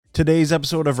Today's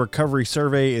episode of Recovery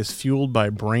Survey is fueled by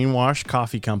Brainwash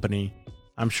Coffee Company.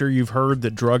 I'm sure you've heard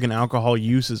that drug and alcohol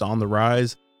use is on the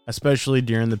rise, especially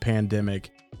during the pandemic,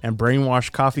 and Brainwash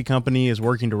Coffee Company is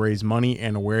working to raise money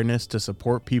and awareness to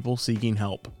support people seeking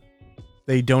help.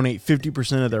 They donate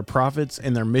 50% of their profits,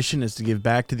 and their mission is to give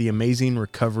back to the amazing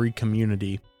recovery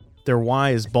community. Their why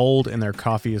is bold and their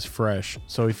coffee is fresh,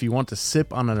 so if you want to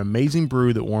sip on an amazing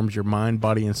brew that warms your mind,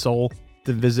 body, and soul,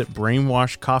 then visit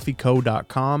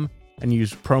brainwashcoffeeco.com and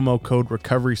use promo code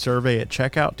RECOVERYSURVEY at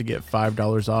checkout to get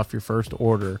 $5 off your first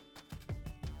order.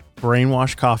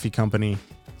 Brainwash Coffee Company.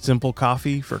 Simple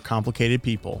coffee for complicated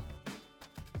people.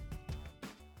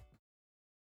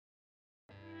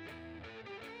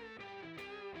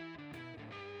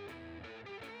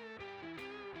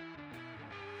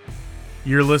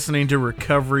 You're listening to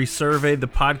Recovery Survey, the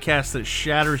podcast that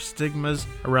shatters stigmas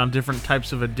around different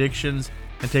types of addictions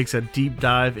and takes a deep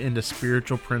dive into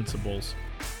spiritual principles.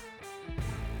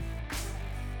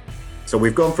 So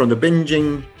we've gone from the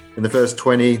binging in the first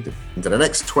 20 into the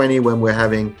next 20 when we're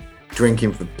having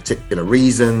drinking for particular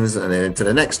reasons, and then into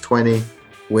the next 20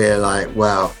 we're like,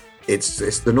 well, it's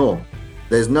the norm.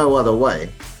 There's no other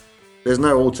way. There's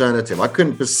no alternative. I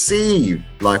couldn't perceive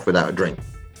life without a drink,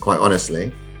 quite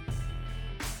honestly.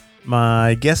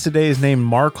 My guest today is named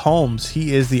Mark Holmes.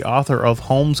 He is the author of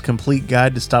Holmes' Complete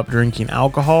Guide to Stop Drinking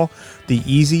Alcohol, the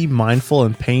easy, mindful,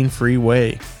 and pain-free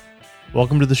way.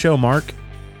 Welcome to the show, Mark.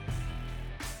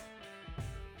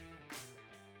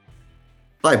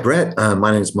 Hi, Brett.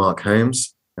 My name is Mark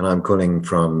Holmes, and I'm calling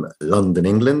from London,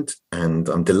 England, and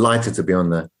I'm delighted to be on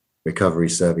the Recovery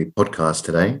Survey podcast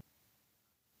today.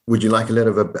 Would you like a bit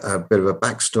of a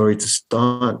backstory to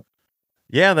start?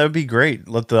 Yeah, that would be great.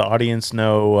 Let the audience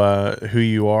know who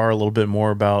you are, a little bit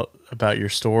more about your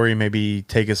story. Maybe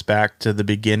take us back to the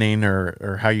beginning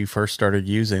or how you first started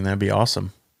using. That'd be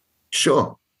awesome.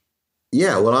 Sure.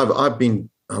 Yeah. Well,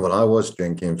 I was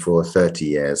drinking for 30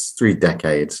 years, 3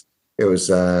 decades. It was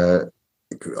I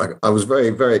was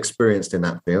very, very experienced in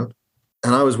that field,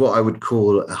 and I was what I would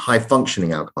call a high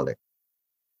functioning alcoholic.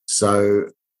 So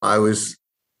I was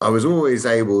always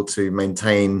able to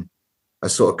maintain a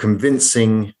sort of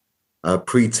convincing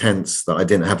pretense that I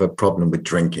didn't have a problem with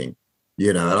drinking,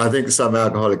 and I think some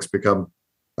alcoholics become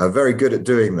very good at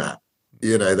doing that.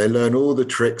 They learn all the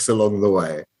tricks along the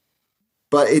way.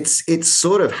 But it's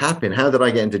sort of happened. How did I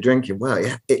get into drinking? Well,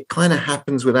 it kind of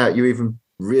happens without you even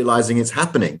realizing it's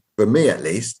happening, for me at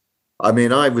least. I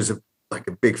mean, I was a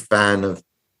big fan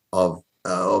of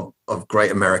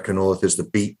great American authors, the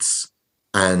Beats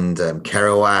and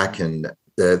Kerouac, and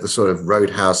the sort of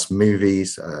Roadhouse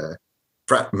movies,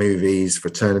 frat movies,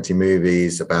 fraternity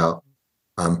movies about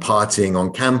partying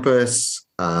on campus,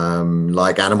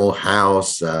 like Animal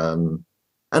House, and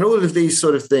all of these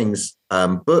sort of things,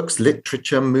 books,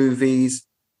 literature, movies.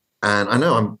 And I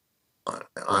know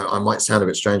I might sound a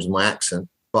bit strange with my accent,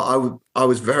 but I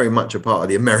was very much a part of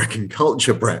the American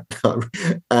culture, Brett,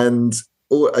 and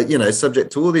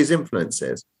subject to all these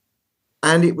influences.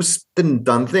 And it was the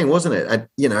done thing, wasn't it? And,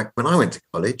 when I went to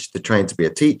college to train to be a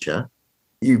teacher,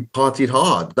 you partied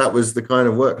hard. That was the kind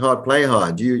of work hard, play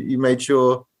hard. You made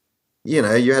sure, you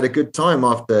had a good time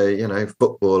after,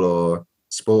 football or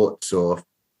sports or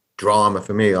drama.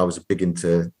 For me, I was big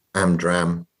into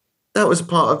Amdram. That was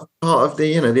part of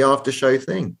the, the after show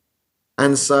thing.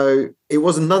 And so it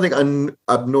was nothing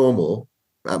abnormal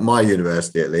at my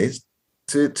university, at least,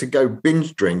 to go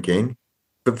binge drinking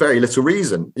for very little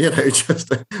reason,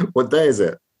 just what day is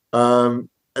it?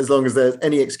 As long as there's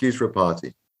any excuse for a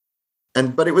party.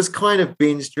 But it was kind of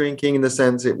binge drinking in the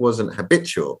sense it wasn't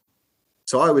habitual.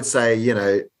 So I would say,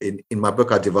 in my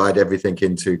book, I divide everything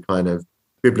into kind of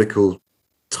biblical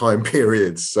time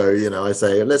periods. So, I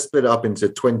say, let's split it up into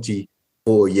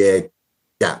 24-year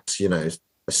gaps, a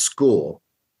score,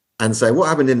 and say, what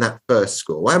happened in that first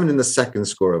score? What happened in the second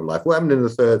score of life? What happened in the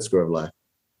third score of life?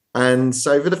 And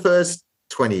so for the first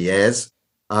 20 years,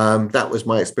 that was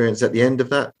my experience at the end of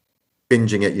that,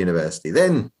 binging at university.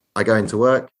 Then I go into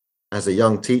work as a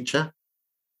young teacher,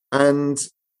 and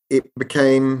it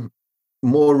became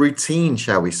more routine,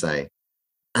 shall we say.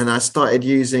 And I started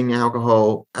using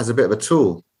alcohol as a bit of a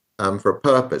tool for a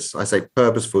purpose. I say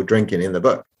purposeful drinking in the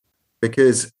book,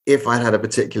 because if I had a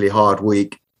particularly hard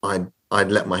week, I'd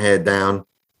let my hair down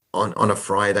on a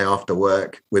Friday after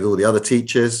work with all the other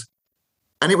teachers.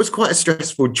 And it was quite a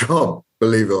stressful job,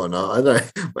 believe it or not. I know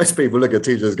most people look at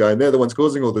teachers going, they're the ones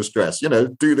causing all the stress,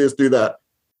 do this, do that.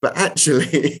 But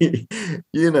actually,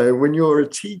 when you're a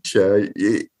teacher,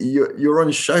 you're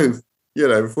on show,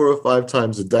 4 or 5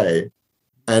 times a day,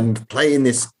 and playing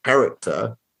this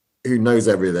character who knows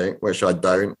everything, which I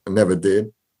don't, I never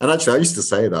did. And actually, I used to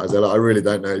say that. I said, like, I really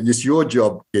don't know. It's your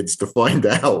job, kids, to find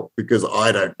out because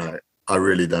I don't know. I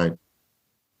really don't.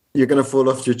 You're going to fall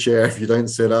off your chair if you don't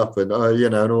sit up and,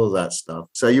 and all that stuff.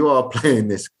 So you are playing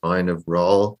this kind of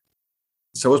role.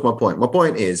 So what's my point? My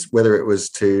point is whether it was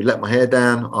to let my hair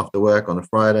down after work on a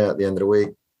Friday at the end of the week,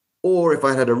 or if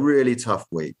I had a really tough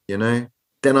week, then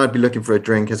I'd be looking for a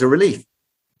drink as a relief.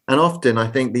 And often I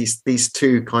think these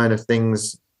two kind of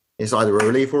things is either a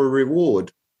relief or a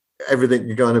reward. Everything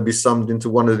you're going to be summed into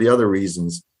one of the other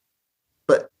reasons.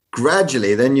 But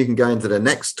gradually, then you can go into the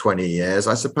next 20 years.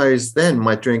 I suppose then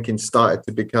my drinking started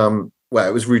to become, well,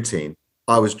 it was routine.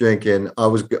 I was drinking. I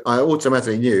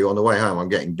automatically knew on the way home I'm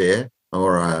getting beer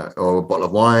or a bottle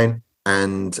of wine,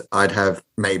 and I'd have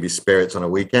maybe spirits on a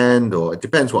weekend, or it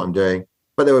depends what I'm doing.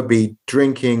 But there would be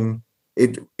drinking.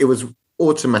 It was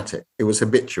automatic. It was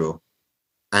habitual,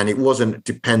 and it wasn't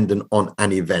dependent on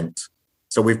an event.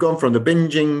 So we've gone from the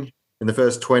binging in the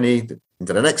first 20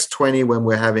 into the next 20 when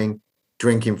we're having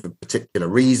drinking for particular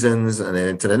reasons, and then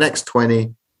into the next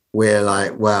 20 we're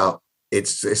like, well,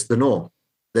 it's the norm.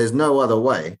 There's no other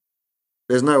way.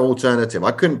 There's no alternative.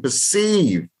 I couldn't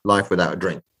perceive life without a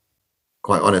drink,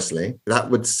 quite honestly. That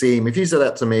would seem, if you said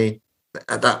that to me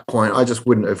at that point, I just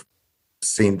wouldn't have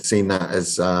seen that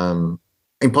as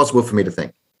impossible for me to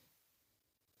think.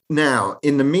 Now,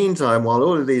 in the meantime, while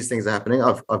all of these things are happening,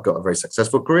 I've got a very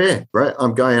successful career, right?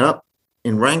 I'm going up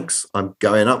in ranks. I'm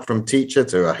going up from teacher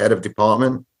to a head of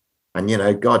department.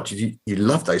 And, God, you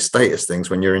love those status things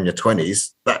when you're in your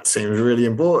 20s. That seems really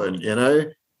important,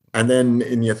 And then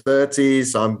in your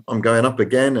 30s, I'm going up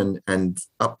again and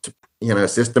up to,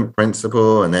 assistant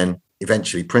principal and then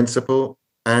eventually principal.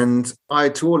 And I,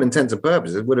 to all intents and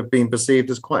purposes, would have been perceived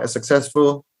as quite a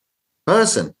successful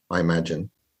person, I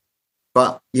imagine.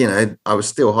 But, I was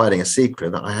still hiding a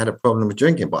secret that I had a problem with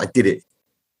drinking, but I did it,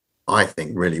 I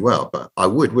think, really well. But I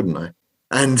wouldn't I?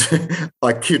 And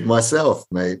I kid myself,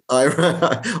 mate.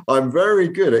 I'm very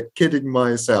good at kidding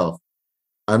myself.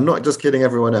 I'm not just kidding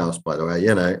everyone else, by the way,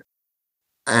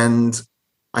 And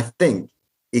I think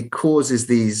it causes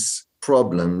these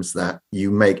problems that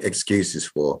you make excuses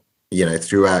for,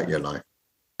 throughout your life.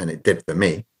 And it did for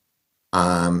me.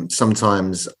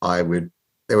 Sometimes there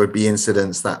would be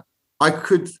incidents that I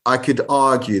could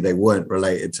argue they weren't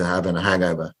related to having a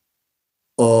hangover,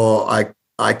 or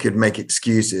I could make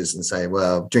excuses and say,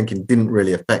 well, drinking didn't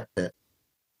really affect it.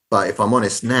 But if I'm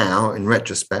honest now, in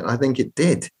retrospect, I think it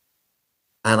did.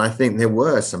 And I think there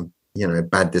were some,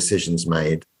 bad decisions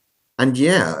made. And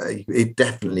yeah, it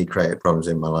definitely created problems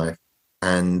in my life.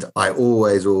 And I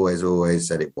always, always, always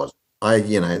said it wasn't.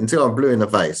 Until I'm blue in the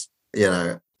face,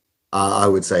 I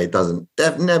would say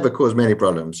it never caused me any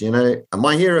problems, And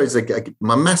my hero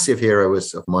my massive hero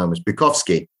of mine was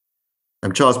Bukowski.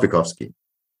 I'm Charles Bukowski.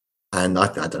 And I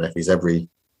don't know if he's every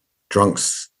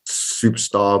drunk's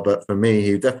superstar, but for me,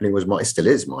 he definitely was he still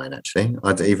is mine, actually.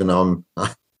 Even though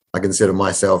I consider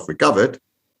myself recovered,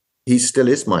 he still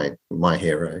is my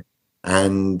hero.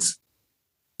 And,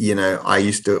 I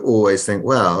used to always think,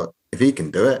 well, if he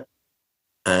can do it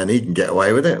and he can get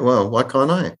away with it, well, why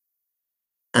can't I?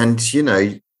 And,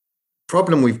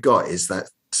 problem we've got is that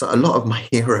a lot of my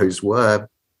heroes were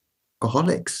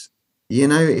alcoholics.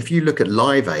 If you look at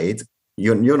Live Aid,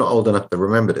 you're not old enough to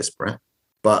remember this, Brett,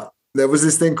 but there was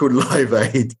this thing called Live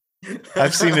Aid.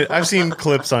 I've seen it. I've seen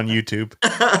clips on YouTube.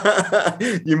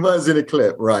 You might have seen a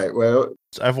clip, right? Well,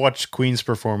 I've watched Queen's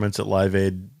performance at Live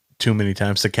Aid too many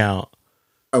times to count.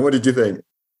 And what did you think?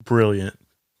 Brilliant,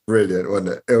 wasn't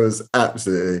it? It was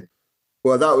absolutely.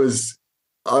 Well, that was.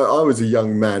 I was a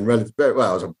young man, I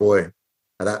was a boy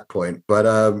at that point, but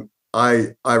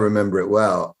I remember it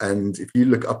well. And if you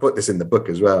look, I put this in the book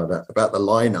as well, about the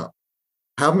lineup.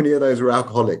 How many of those were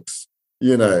alcoholics?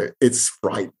 It's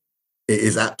frightening. It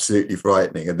is absolutely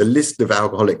frightening. And the list of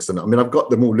alcoholics, and I've got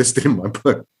them all listed in my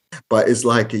book, but it's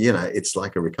like, it's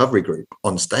like a recovery group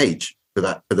on stage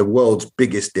for the world's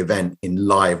biggest event in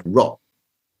live rock.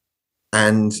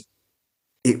 And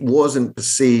it wasn't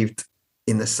perceived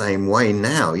in the same way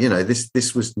now.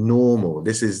 This was normal.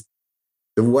 This is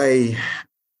the way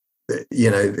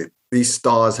that, these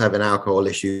stars having alcohol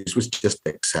issues was just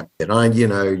accepted.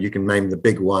 You can name the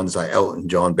big ones like Elton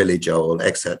John, Billy Joel,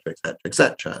 etc., etc.,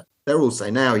 etc. They're all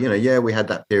saying now, yeah, we had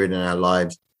that period in our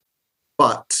lives,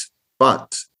 but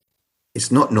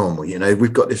it's not normal.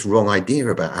 We've got this wrong idea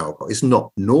about alcohol. It's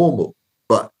not normal,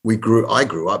 but I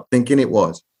grew up thinking it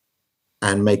was,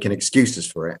 and making excuses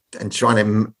for it and trying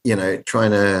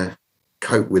to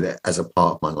cope with it as a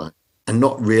part of my life and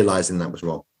not realizing that was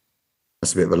wrong.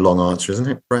 That's a bit of a long answer, isn't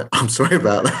it, Brett? I'm sorry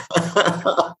about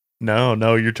that. No,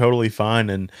 no, you're totally fine.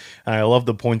 And I love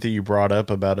the point that you brought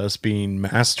up about us being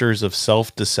masters of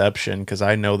self deception, because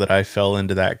I know that I fell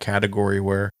into that category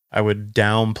where I would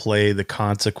downplay the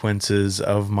consequences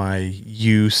of my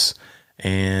use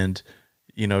and,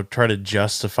 try to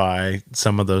justify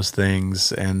some of those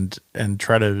things and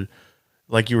try to,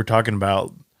 like you were talking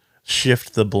about,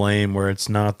 shift the blame where it's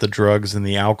not the drugs and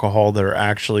the alcohol that are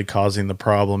actually causing the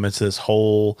problem. It's this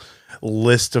whole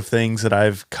list of things that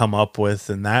I've come up with,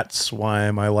 and that's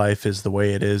why my life is the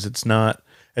way it is. It's not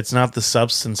the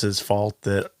substance's fault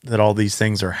that all these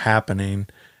things are happening,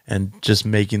 and just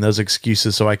making those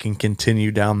excuses so I can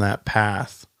continue down that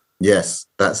path. Yes,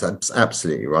 that's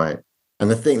absolutely right. And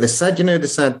the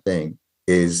sad thing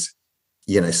is,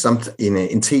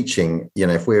 in teaching,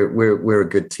 if we're a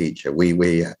good teacher,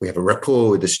 we have a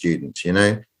rapport with the students,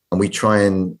 and we try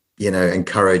and,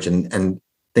 encourage and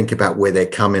think about where they're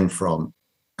coming from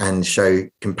and show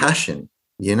compassion,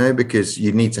 because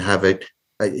you need to have a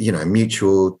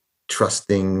mutual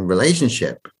trusting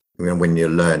relationship when you're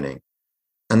learning.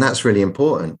 And that's really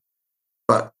important.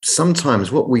 But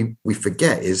sometimes what we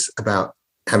forget is about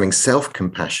having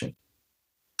self-compassion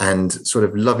and sort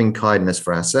of loving kindness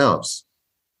for ourselves.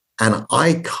 And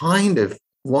I kind of,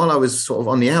 while I was sort of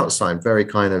on the outside, very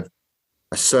kind of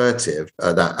assertive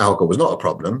that alcohol was not a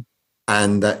problem,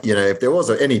 and that, if there was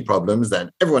any problems,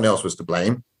 then everyone else was to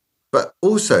blame. But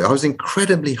also I was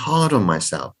incredibly hard on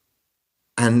myself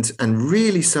and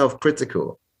really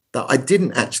self-critical that I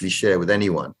didn't actually share with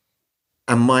anyone.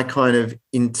 And my kind of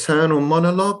internal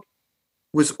monologue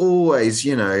was always,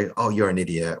 oh, you're an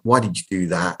idiot. Why did you do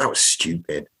that? That was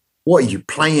stupid. What are you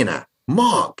playing at?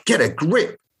 Mark, get a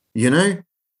grip,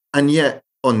 And yet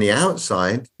on the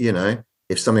outside,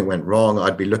 if something went wrong,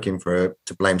 I'd be looking to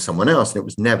blame someone else. And it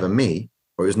was never me,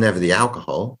 or it was never the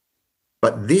alcohol.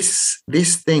 But this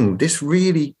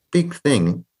really big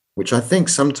thing, which I think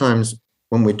sometimes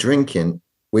when we're drinking,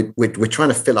 we're trying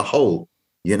to fill a hole.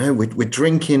 We're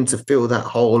drinking to fill that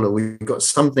hole, or we've got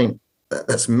something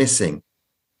that's missing.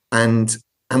 And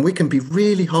we can be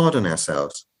really hard on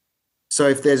ourselves. So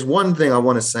if there's one thing I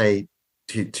want to say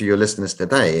to your listeners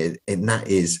today, and that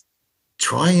is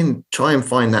try and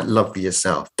find that love for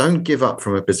yourself. Don't give up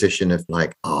from a position of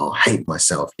like, oh, I hate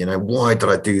myself. Why did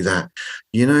I do that?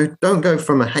 Don't go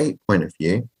from a hate point of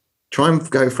view. Try and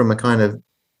go from a kind of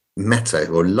meta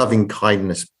or loving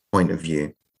kindness point of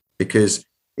view, because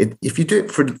if you do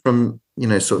it from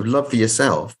sort of love for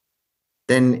yourself,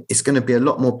 then it's going to be a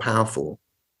lot more powerful,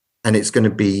 and it's going to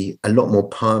be a lot more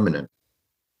permanent.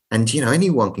 And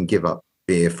anyone can give up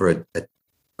beer for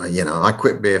I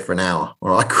quit beer for an hour,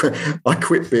 or I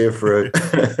quit beer for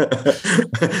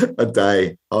a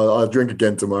day. I'll drink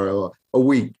again tomorrow, or a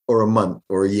week, or a month,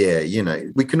 or a year.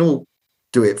 We can all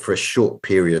do it for a short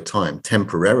period of time,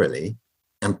 temporarily,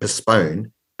 and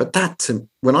postpone. But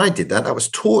when I did that, that was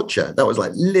torture. That was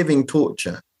like living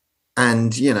torture.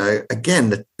 And,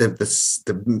 again,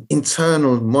 the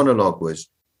internal monologue was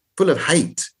full of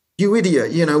hate. You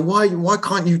idiot, why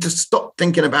can't you just stop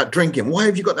thinking about drinking? Why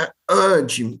have you got that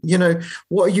urge?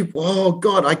 What are you? Oh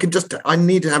God, I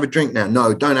need to have a drink now.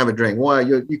 No, don't have a drink. Why?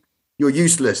 You're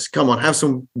useless. Come on, have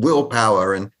some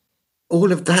willpower and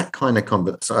all of that kind of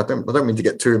conversation. So I don't mean to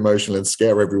get too emotional and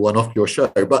scare everyone off your show,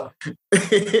 but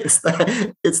it's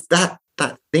that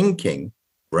thinking,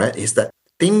 Brett, is that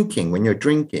thinking when you're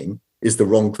drinking is the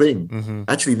wrong thing. Mm-hmm.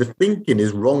 Actually, the thinking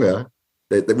is wronger.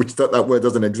 Which that word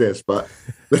doesn't exist, but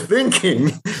the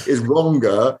thinking is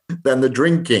wronger than the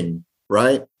drinking,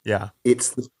 right? Yeah.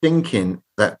 It's the thinking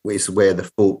that is where the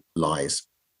fault lies.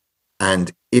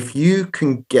 And if you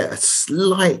can get a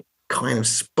slight kind of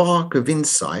spark of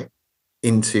insight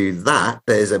into that,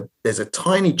 there's a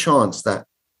tiny chance that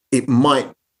you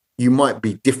might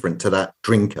be different to that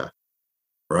drinker,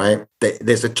 right?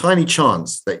 There's a tiny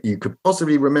chance that you could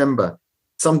possibly remember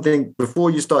something before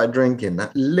you started drinking,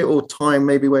 that little time,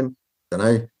 maybe when, I don't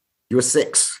know, you were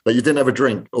 6, that you didn't have a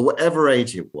drink, or whatever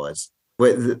age it was,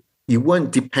 where you weren't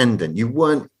dependent. You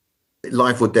weren't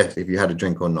life or death if you had a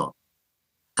drink or not.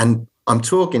 And I'm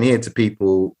talking here to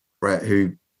people, right,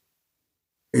 who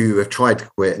have tried to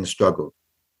quit and struggled.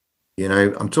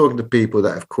 I'm talking to people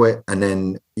that have quit and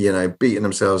then, beating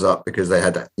themselves up because they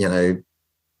had,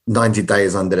 90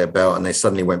 days under their belt and they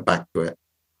suddenly went back to it.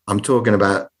 I'm talking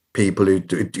about people who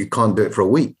can't do it for a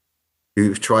week,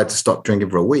 who've tried to stop drinking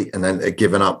for a week and then they're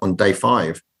given up on day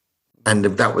 5. And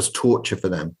that was torture for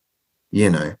them.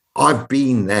 I've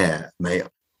been there, mate.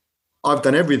 I've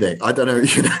done everything. I don't know,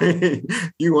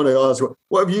 you want to ask,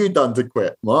 what have you done to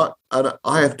quit, Mark? And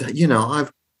I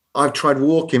have, I've tried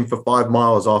walking for 5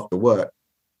 miles after work.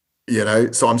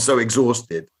 So I'm so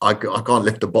exhausted. I can't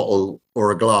lift a bottle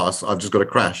or a glass. I've just got to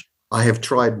crash. I have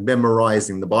tried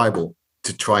memorizing the Bible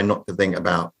to try not to think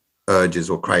about urges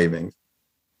or cravings.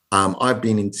 I've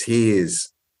been in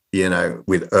tears,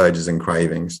 with urges and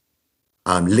cravings,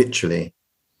 literally.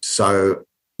 So,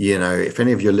 if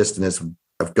any of your listeners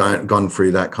have gone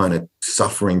through that kind of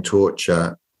suffering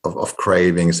torture of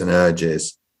cravings and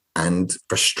urges and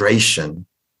frustration,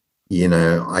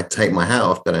 I take my hat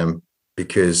off to them,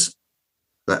 because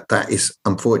that is,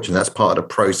 unfortunately, that's part of the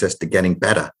process to getting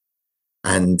better.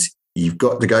 And you've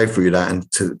got to go through that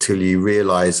until you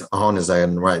realize,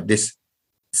 right, this,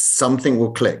 something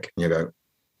will click. And you go,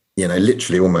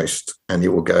 literally almost, and it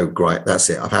will go, great, that's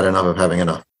it. I've had enough of having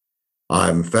enough.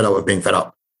 I'm fed up of being fed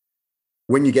up.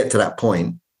 When you get to that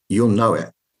point, you'll know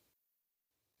it.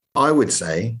 I would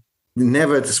say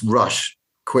never just rush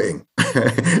quitting.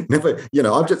 Never,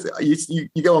 I'm just,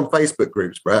 you go on Facebook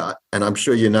groups, Brett, and I'm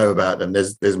sure you know about them.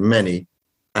 There's many,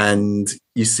 and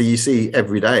you see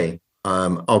every day,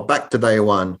 back to day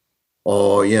one,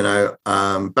 or,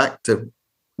 back to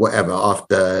whatever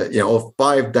after, or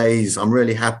 5 days. I'm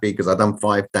really happy because I've done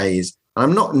 5 days. And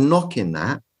I'm not knocking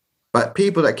that, but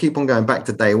people that keep on going back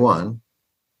to day one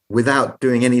without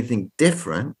doing anything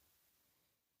different,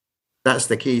 that's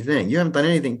the key thing. You haven't done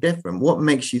anything different. What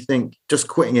makes you think just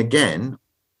quitting again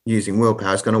using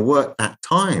willpower is going to work that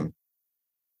time?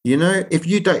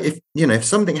 If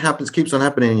something keeps on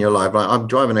happening in your life, like I'm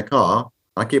driving a car,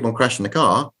 I keep on crashing the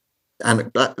car,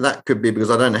 and that could be because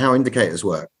I don't know how indicators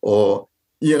work, or,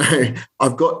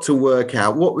 I've got to work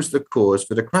out what was the cause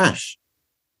for the crash.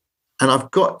 And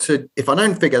I've got to, if I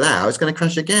don't figure that out, it's going to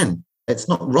crash again. It's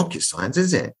not rocket science,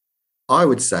 is it? I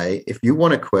would say if you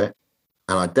want to quit,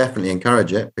 and I definitely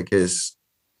encourage it because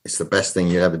it's the best thing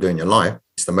you'll ever do in your life.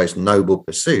 It's the most noble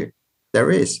pursuit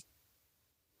there is.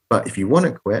 But if you want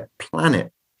to quit, plan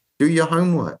it. Do your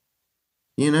homework.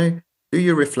 Do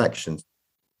your reflections.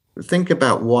 Think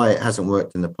about why it hasn't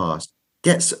worked in the past.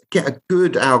 Get a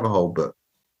good alcohol book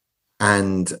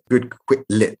and good quick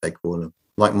lit, they call them,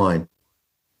 like mine.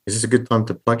 Is this a good time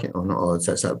to plug it or not? Or is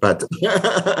that bad?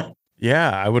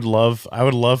 Yeah, I would love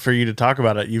for you to talk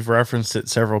about it. You've referenced it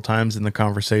several times in the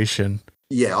conversation.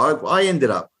 Yeah, I ended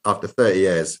up after 30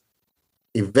 years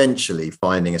eventually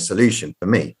finding a solution for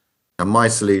me. And my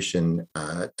solution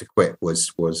to quit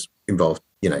was involved,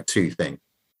 2 things.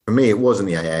 For me, it wasn't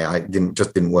the AA.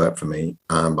 Didn't work for me.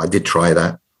 I did try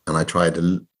that, and I tried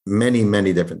many,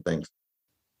 many different things.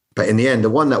 But in the end, the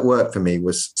one that worked for me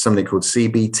was something called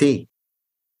CBT.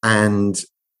 And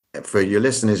for your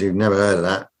listeners who've never heard of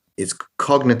that, it's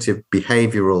cognitive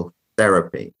behavioral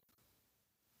therapy.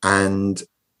 And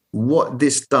what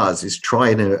this does is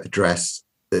try to address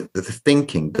the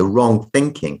thinking, the wrong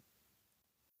thinking,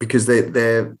 because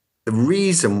the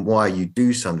reason why you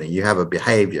do something, you have a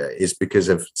behavior, is because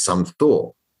of some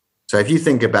thought. So if you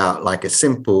think about like a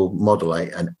simple model,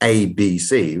 like an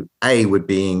ABC, A would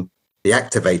being the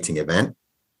activating event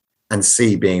and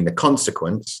C being the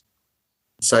consequence.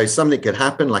 So something could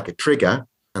happen like a trigger,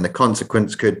 and the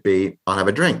consequence could be I'll have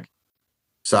a drink.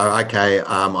 So, okay,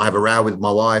 I have a row with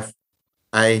my wife.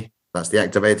 A, that's the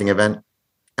activating event.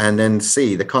 And then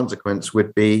C, the consequence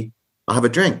would be I have a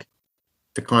drink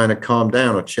to kind of calm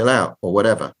down or chill out or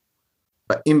whatever.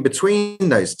 But in between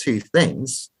those 2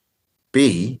 things,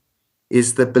 B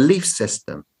is the belief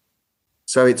system.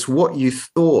 So it's what you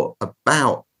thought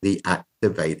about the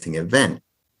activating event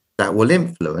that will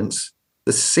influence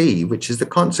the C, which is the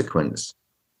consequence.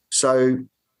 So,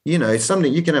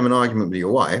 something, you can have an argument with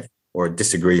your wife or a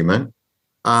disagreement.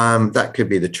 That could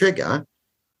be the trigger.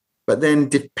 But then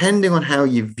depending on how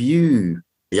you view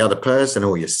the other person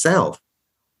or yourself,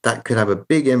 that could have a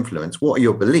big influence. What are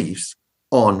your beliefs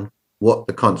on what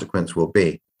the consequence will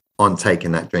be on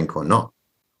taking that drink or not?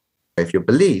 If your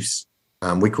beliefs,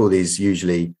 we call these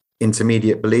usually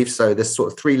intermediate beliefs. So there's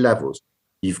sort of 3 levels.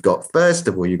 You've got, first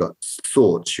of all, you've got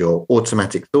thoughts, your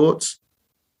automatic thoughts.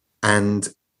 And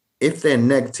if they're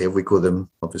negative, we call them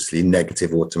obviously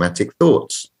negative automatic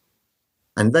thoughts.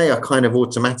 And they are kind of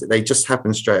automatic. They just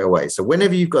happen straight away. So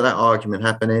whenever you've got that argument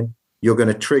happening, you're going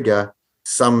to trigger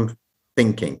some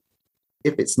thinking.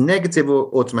 If it's negative or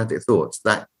automatic thoughts,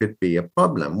 that could be a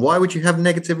problem. Why would you have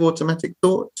negative automatic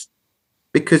thoughts?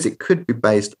 Because it could be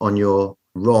based on your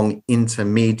wrong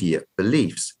intermediate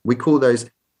beliefs. We call those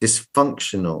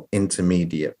dysfunctional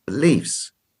intermediate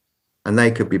beliefs, and they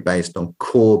could be based on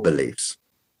core beliefs.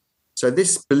 So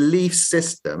this belief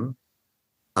system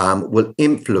will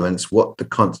influence what the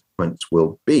consequence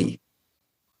will be.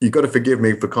 You've got to forgive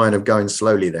me for kind of going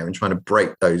slowly there and trying to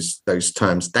break those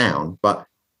terms down, but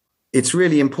it's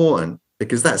really important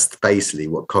because that's basically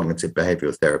what cognitive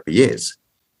behavioral therapy is.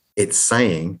 It's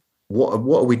saying, what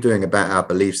are we doing about our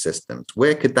belief systems?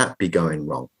 Where could that be going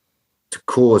wrong to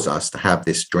cause us to have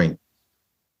this drink?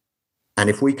 And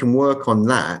if we can work on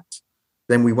that,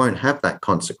 then we won't have that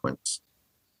consequence.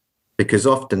 Because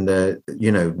often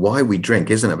why we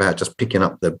drink isn't about just picking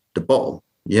up the bottle,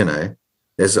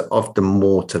 there's often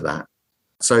more to that.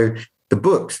 So the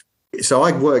book, so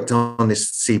I worked on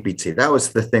this CBT. That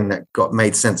was the thing that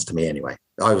made sense to me anyway.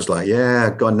 I was like, yeah,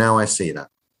 God, now I see that.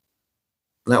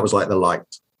 And that was like the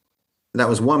light. That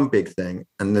was one big thing.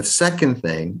 And the second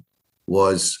thing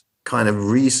was kind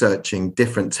of researching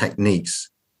different techniques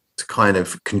to kind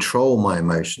of control my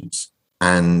emotions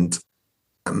and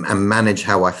manage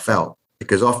how I felt,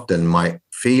 because often my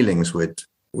feelings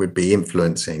would be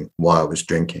influencing why I was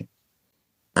drinking.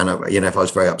 And if I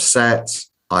was very upset,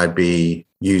 I'd be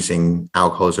using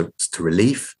alcohol to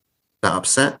relieve that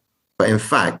upset. But in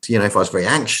fact, if I was very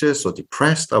anxious or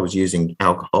depressed, I was using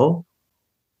alcohol.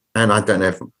 And I don't know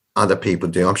if other people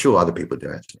do. I'm sure other people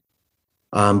do, actually.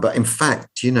 But in fact,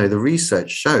 the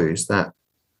research shows that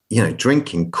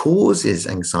drinking causes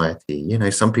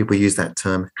anxiety. Some people use that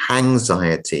term,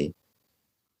 hangxiety.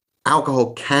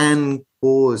 Alcohol can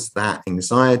cause that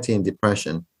anxiety and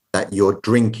depression that you're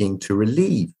drinking to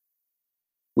relieve,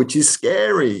 which is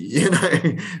scary,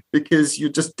 because you're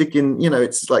just digging,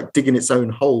 it's like digging its own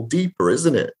hole deeper,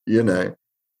 isn't it?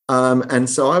 And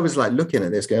so I was like looking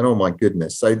at this going, oh my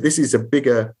goodness. So this is a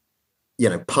bigger,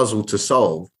 puzzle to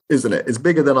solve, isn't it? It's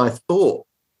bigger than I thought.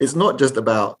 It's not just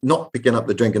about not picking up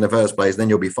the drink in the first place, then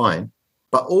you'll be fine.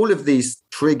 But all of these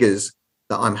triggers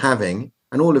that I'm having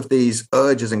and all of these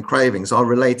urges and cravings are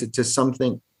related to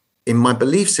something in my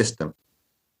belief system.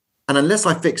 And unless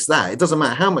I fix that, it doesn't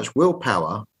matter how much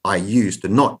willpower I use to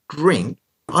not drink,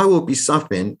 I will be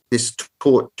suffering this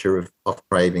torture of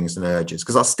cravings and urges,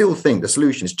 because I still think the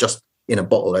solution is just in a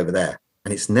bottle over there.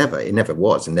 And it never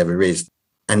was and never is.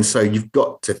 And so you've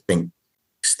got to think,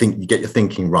 you get your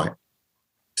thinking right.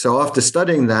 So after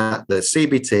studying that, the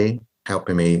CBT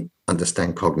helping me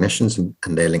understand cognitions and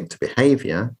their link to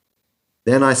behavior,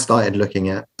 then I started looking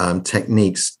at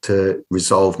techniques to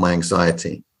resolve my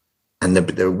anxiety. And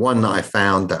the one that I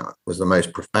found that was the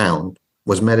most profound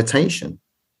was meditation.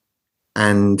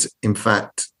 And in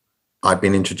fact, I've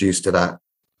been introduced to that,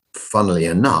 funnily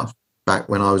enough, back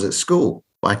when I was at school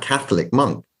by a Catholic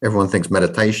monk. Everyone thinks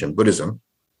meditation, Buddhism.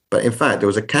 But in fact, there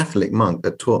was a Catholic monk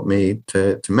that taught me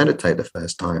to meditate the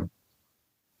first time.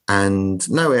 And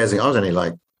no airs, I was only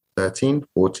like 13,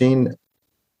 14.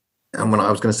 And when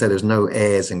I was going to say there's no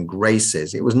airs and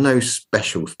graces, it was no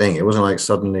special thing. It wasn't like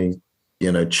suddenly,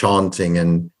 chanting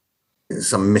and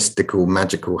some mystical,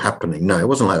 magical happening. No, it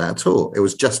wasn't like that at all. It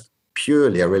was just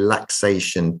purely a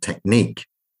relaxation technique.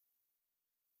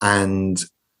 And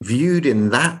viewed in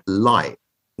that light,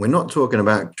 we're not talking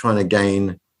about trying to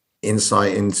gain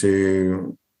insight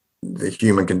into the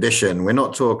human condition. We're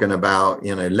not talking about,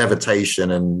 levitation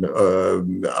and,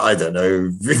 I don't know,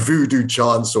 voodoo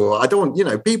chants, or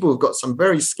people have got some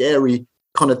very scary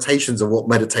connotations of what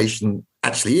meditation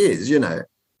actually is,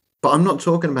 But I'm not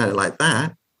talking about it like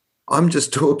that. I'm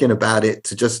just talking about it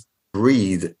to just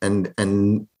breathe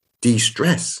and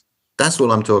de-stress. That's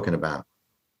all I'm talking about.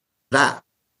 That,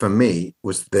 for me,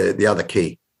 was the other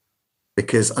key.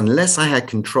 Because unless I had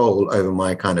control over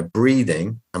my kind of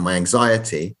breathing and my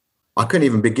anxiety, I couldn't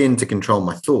even begin to control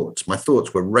my thoughts. My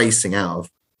thoughts were racing out of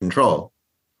control.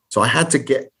 So I had to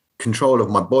get control of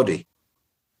my body.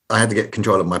 I had to get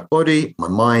control of my body, my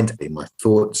mind, my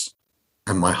thoughts,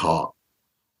 and my heart.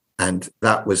 And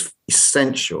that was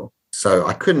essential. So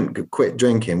I couldn't quit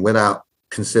drinking without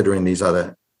considering these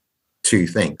other two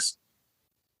things.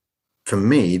 For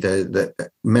me, the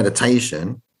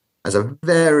meditation as a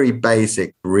very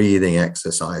basic breathing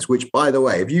exercise, which, by the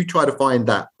way, if you try to find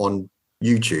that on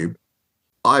YouTube,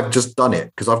 I've just done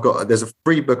it because there's a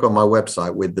free book on my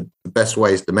website with the best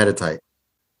ways to meditate.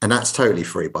 And that's totally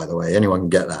free, by the way. Anyone can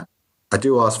get that. I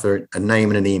do ask for a name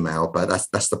and an email, but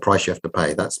that's the price you have to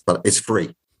pay. But it's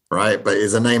free, right? But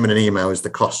it's a name and an email is the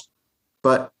cost.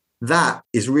 But that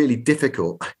is really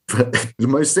difficult. The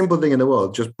most simple thing in the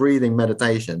world, just breathing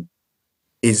meditation,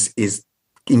 is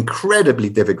incredibly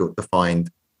difficult to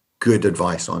find good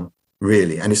advice on,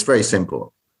 really. And it's very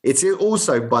simple. It's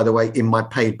also, by the way, in my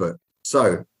paid book.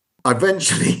 So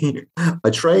eventually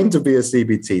I trained to be a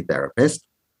CBT therapist.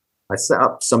 I set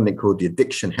up something called the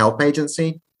Addiction Help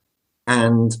Agency.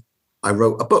 And I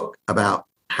wrote a book about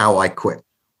how I quit.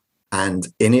 And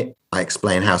in it, I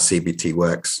explain how CBT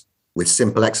works with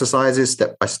simple exercises,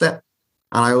 step by step.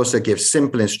 And I also give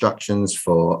simple instructions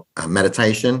for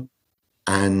meditation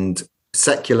and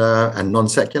secular and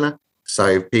non-secular.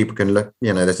 So people can look,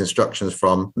 there's instructions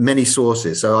from many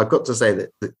sources. So I've got to say that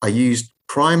I used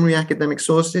primary academic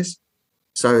sources.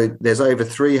 So there's over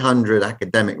 300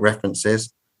 academic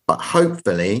references, but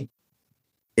hopefully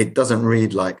it doesn't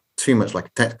read too much like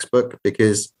a textbook,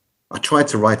 because I tried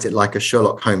to write it like a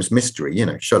Sherlock Holmes mystery,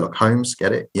 Sherlock Holmes,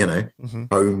 get it?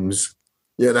 Holmes,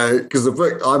 because the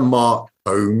book, I'm Mark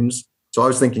Holmes. So I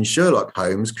was thinking Sherlock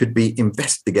Holmes could be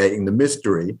investigating the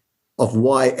mystery of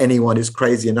why anyone is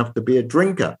crazy enough to be a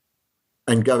drinker,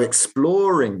 and go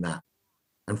exploring that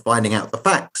and finding out the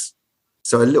facts.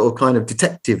 So a little kind of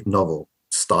detective novel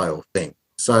style thing.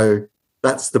 So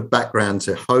that's the background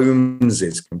to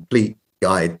Holmes's Complete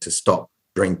Guide to Stop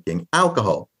Drinking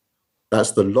Alcohol.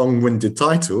 That's the long-winded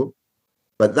title,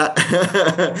 but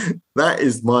that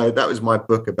was my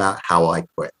book about how I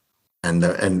quit,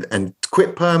 and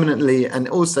quit permanently and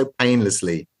also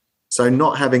painlessly. So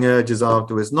not having urges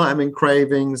afterwards, not having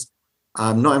cravings,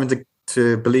 not having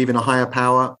to believe in a higher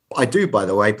power. I do, by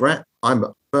the way, Brett. I'm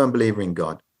a firm believer in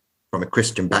God from a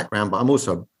Christian background, but I'm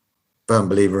also a firm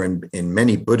believer in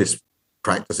many Buddhist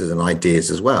practices and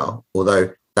ideas as well,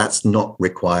 although that's not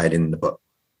required in the book,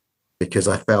 because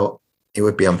I felt it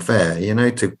would be unfair,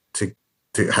 to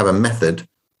have a method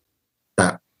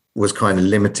that was kind of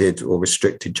limited or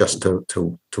restricted just to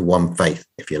one faith,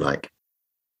 if you like.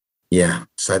 Yeah,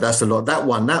 so that's a lot.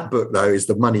 That book, though, is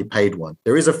the money paid one.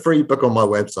 There is a free book on my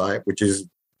website, which is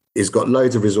got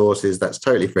loads of resources. That's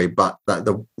totally free. But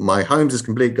my Holmes's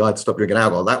Complete Guide to Stop Drinking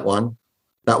Alcohol, that one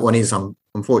is,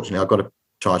 unfortunately, I've got to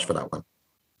charge for that one.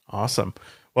 Awesome.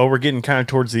 Well, we're getting kind of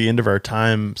towards the end of our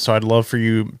time, so I'd love for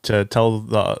you to tell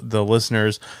the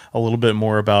listeners a little bit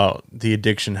more about the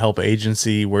Addiction Help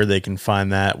Agency, where they can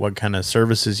find that, what kind of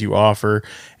services you offer,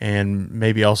 and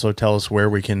maybe also tell us where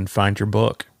we can find your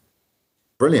book.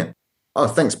 Brilliant. Oh,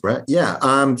 thanks, Brett. Yeah.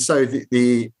 So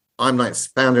I'm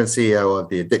founder and CEO of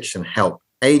the Addiction Help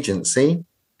Agency,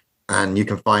 and you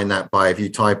can find that if you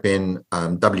type in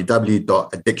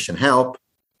www.addictionhelp,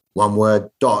 one word,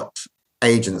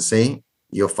 .agency,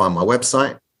 you'll find my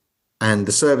website. And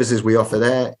the services we offer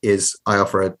there is I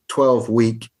offer a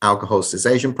 12-week alcohol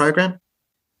cessation program.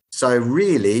 So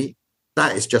really,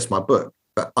 that is just my book,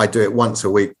 but I do it once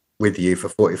a week with you for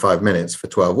 45 minutes for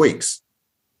 12 weeks.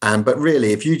 But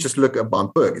really, if you just look at my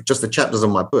book, just the chapters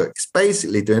of my book, it's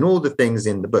basically doing all the things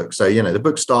in the book. So, the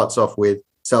book starts off with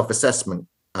self-assessment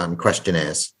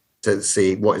questionnaires to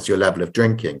see what is your level of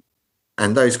drinking.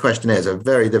 And those questionnaires are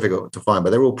very difficult to find, but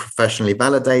they're all professionally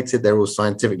validated. They're all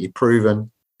scientifically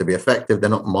proven to be effective. They're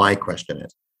not my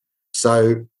questionnaires.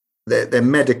 So they're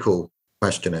medical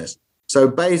questionnaires. So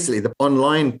basically, the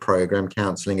online program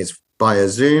counseling is via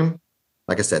Zoom.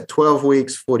 Like I said, 12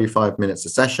 weeks, 45 minutes a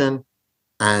session.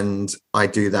 And I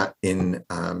do that in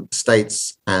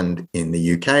States and in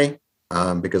the UK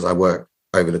because I work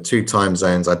over the 2 time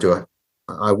zones. I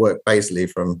work basically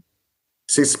from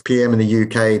 6 p.m. in the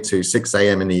UK to 6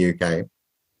 a.m. in the UK,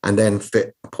 and then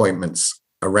fit appointments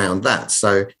around that.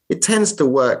 So it tends to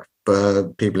work for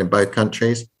people in both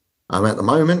countries. At the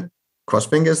moment, cross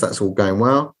fingers, that's all going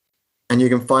well. And you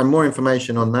can find more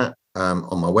information on that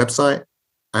on my website.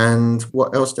 And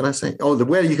what else did I say? Oh,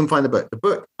 where you can find the book. The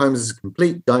book, Holmes's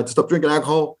Complete Guide to Stop Drinking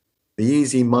Alcohol, the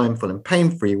easy, mindful, and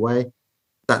pain-free way.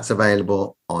 That's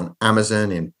available on Amazon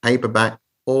in paperback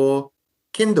or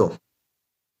Kindle.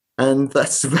 And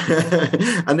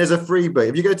and there's a free book.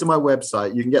 If you go to my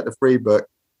website, you can get the free book.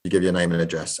 You give your name and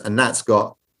address. And that's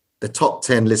got the top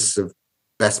 10 lists of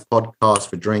best podcasts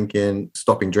for drinking,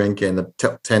 stopping drinking, the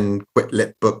top 10 quit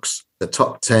lit books, the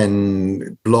top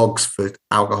 10 blogs for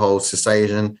alcohol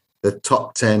cessation, the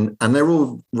top 10, and they're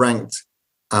all ranked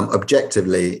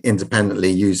objectively, independently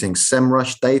using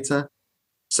SEMrush data.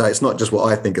 So it's not just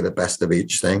what I think are the best of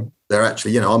each thing. They're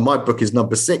actually, my book is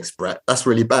number 6, Brett. That's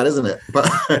really bad, isn't it? But,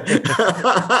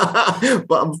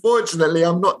 but unfortunately,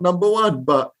 I'm not number 1.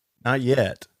 But not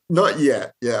yet. Not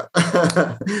yet. Yeah.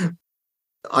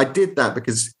 I did that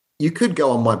because you could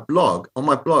go on my blog. On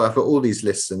my blog, I've got all these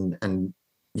lists and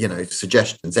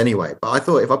suggestions anyway. But I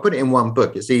thought if I put it in one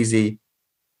book, it's easy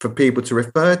for people to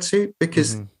refer to,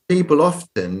 because people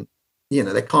often,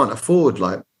 they can't afford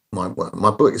like my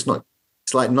book. It's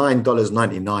like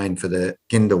 $9.99 for the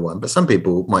Kindle one, but some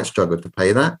people might struggle to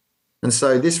pay that. And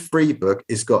so this free book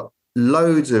has got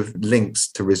loads of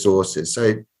links to resources. So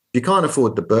if you can't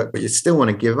afford the book, but you still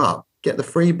want to give up, get the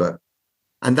free book.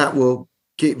 And that will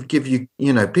give you,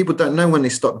 people don't know when they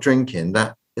stop drinking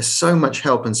that there's so much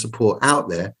help and support out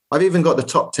there. I've even got the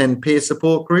top 10 peer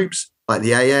support groups like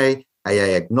the AA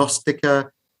Agnostica.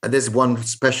 There's one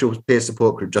special peer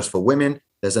support group just for women.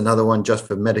 There's another one just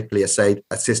for medically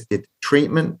assisted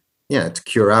treatment. to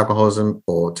cure alcoholism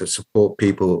or to support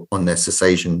people on their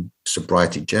cessation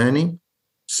sobriety journey.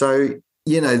 So,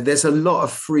 there's a lot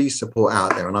of free support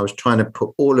out there. And I was trying to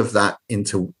put all of that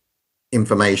into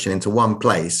information into one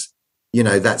place,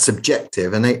 that's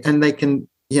subjective, and they can,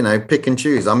 pick and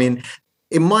choose. I mean,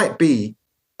 it might be,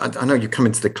 I know you're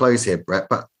coming to the close here, Brett,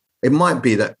 but it might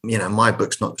be that, my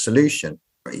book's not the solution.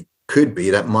 It could be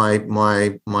that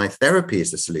my therapy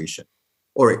is the solution,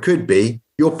 or it could be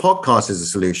your podcast is a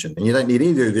solution and you don't need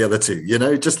either of the other two.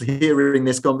 Just hearing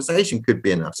this conversation could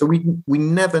be enough. So we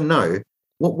never know.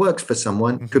 What works for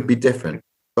someone could be different.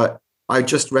 But I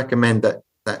just recommend that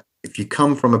if you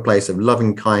come from a place of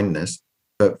loving kindness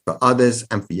for others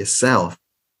and for yourself,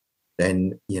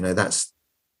 then, that's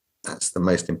the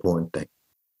most important thing.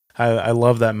 I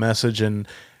love that message and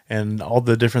all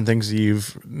the different things that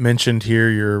you've mentioned here,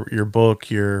 your book,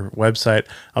 your website.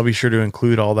 I'll be sure to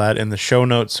include all that in the show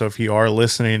notes. So if you are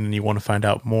listening and you want to find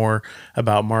out more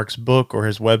about Mark's book or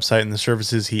his website and the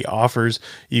services he offers,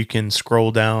 you can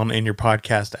scroll down in your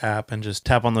podcast app and just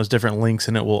tap on those different links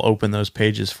and it will open those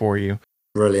pages for you.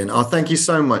 Brilliant. Oh, thank you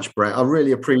so much, Brett. I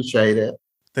really appreciate it.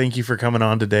 Thank you for coming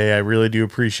on today. I really do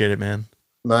appreciate it, man.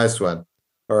 Nice one.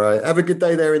 All right. Have a good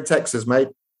day there in Texas, mate.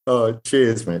 Oh,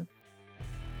 cheers, mate.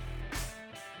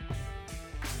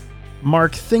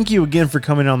 Mark, thank you again for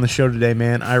coming on the show today,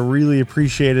 man. I really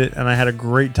appreciate it, and I had a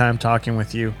great time talking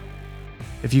with you.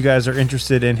 If you guys are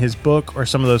interested in his book or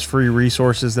some of those free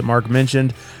resources that Mark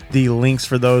mentioned, the links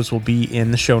for those will be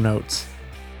in the show notes.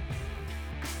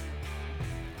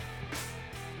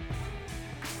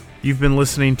 You've been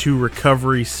listening to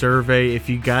Recovery Survey. If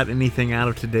you got anything out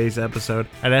of today's episode,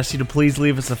 I'd ask you to please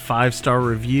leave us a 5-star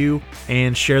review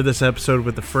and share this episode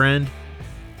with a friend.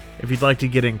 If you'd like to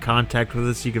get in contact with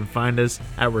us, you can find us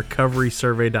at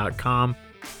recoverysurvey.com.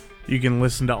 You can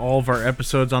listen to all of our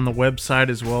episodes on the website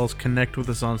as well as connect with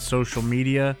us on social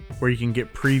media where you can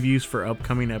get previews for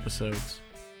upcoming episodes.